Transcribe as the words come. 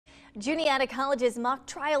Juniata College's mock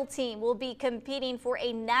trial team will be competing for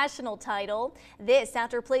a national title. This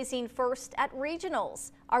after placing first at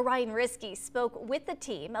regionals. Our Ryan Risky spoke with the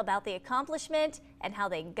team about the accomplishment and how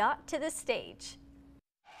they got to this stage.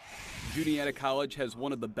 Juniata College has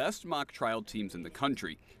one of the best mock trial teams in the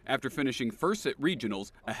country. After finishing first at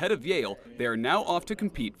regionals ahead of Yale, they are now off to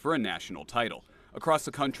compete for a national title. Across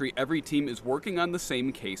the country, every team is working on the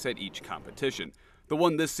same case at each competition. The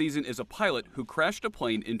one this season is a pilot who crashed a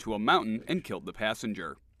plane into a mountain and killed the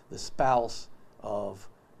passenger. The spouse of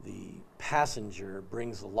the passenger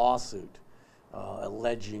brings a lawsuit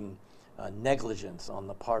alleging negligence on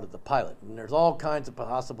the part of the pilot. And there's all kinds of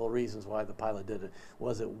possible reasons why the pilot did it.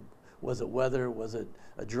 Was it weather? Was it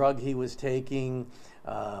a drug he was taking?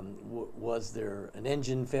 Was there an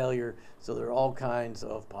engine failure? So there are all kinds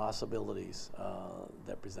of possibilities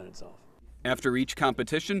that present itself. After each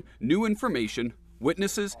competition, new information,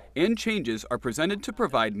 witnesses, and changes are presented to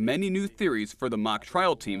provide many new theories for the mock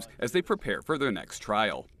trial teams as they prepare for their next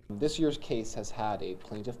trial. This year's case has had a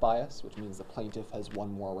plaintiff bias, which means the plaintiff has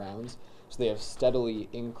won more rounds, so they have steadily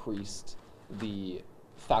increased the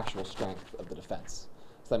factual strength of the defense.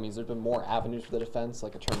 So that means there's been more avenues for the defense,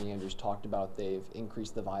 like Attorney Andrews talked about. They've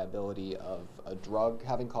increased the viability of a drug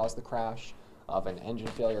having caused the crash, of an engine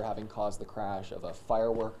failure having caused the crash, of a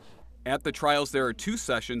firework. At the trials, there are 2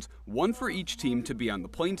 sessions, one for each team to be on the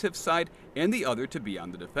plaintiff's side and the other to be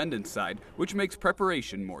on the defendant's side, which makes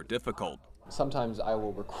preparation more difficult. Sometimes I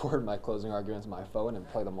will record my closing arguments on my phone and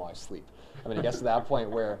play them while I sleep. I mean, it gets to that point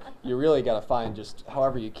where you really got to find just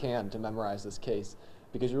however you can to memorize this case,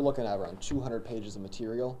 because you're looking at around 200 pages of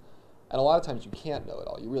material, and a lot of times you can't know it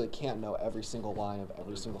all. You really can't know every single line of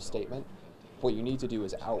every single statement. What you need to do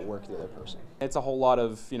is outwork the other person. It's a whole lot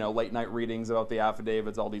of, late night readings about the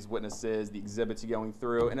affidavits, all these witnesses, the exhibits you're going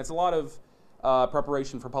through, and it's a lot of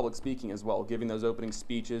preparation for public speaking as well, giving those opening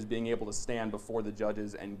speeches, being able to stand before the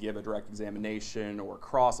judges and give a direct examination or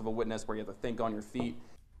cross of a witness where you have to think on your feet.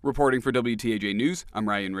 Reporting for WTAJ News, I'm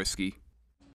Ryan Risky.